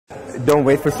don't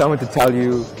wait for someone to tell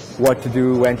you what to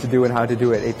do, when to do, and how to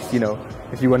do it. It's, you know,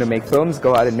 if you want to make films,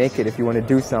 go out and make it. If you want to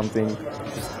do something,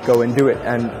 just go and do it.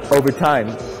 And over time,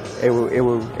 it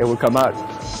will come out.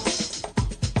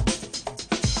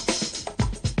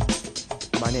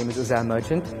 My name is Uzair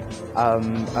Merchant.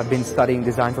 I've been studying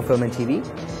design for film and TV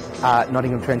at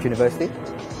Nottingham Trent University.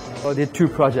 I did two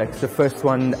projects. The first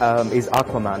one is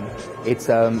Aquaman. It's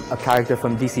a character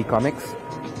from DC Comics,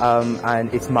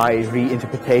 and it's my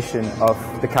reinterpretation of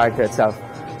the character itself.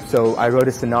 So I wrote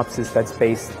a synopsis that's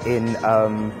based in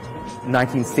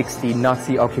 1960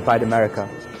 Nazi-occupied America.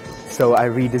 So I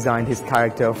redesigned his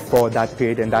character for that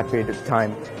period and that period of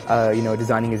time, you know,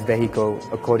 designing his vehicle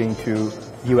according to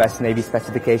US Navy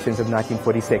specifications of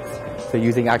 1946. So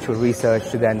using actual research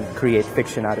to then create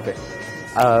fiction out of it.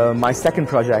 My second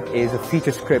project is a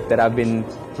feature script that I've been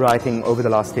writing over the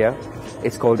last year.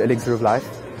 It's called Elixir of Life.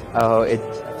 It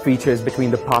features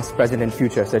between the past, present and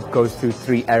future, so it goes through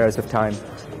 3 eras of time,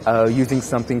 using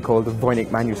something called the Voynich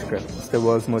manuscript. It's the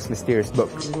world's most mysterious book.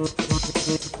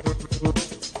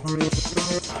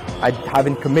 I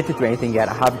haven't committed to anything yet.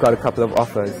 I have got a couple of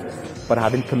offers, but I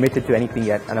haven't committed to anything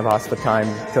yet, and I've asked for time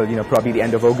till, you know, probably the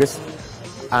end of August,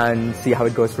 and see how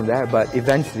it goes from there. But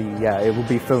eventually, yeah, it will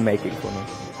be filmmaking for me.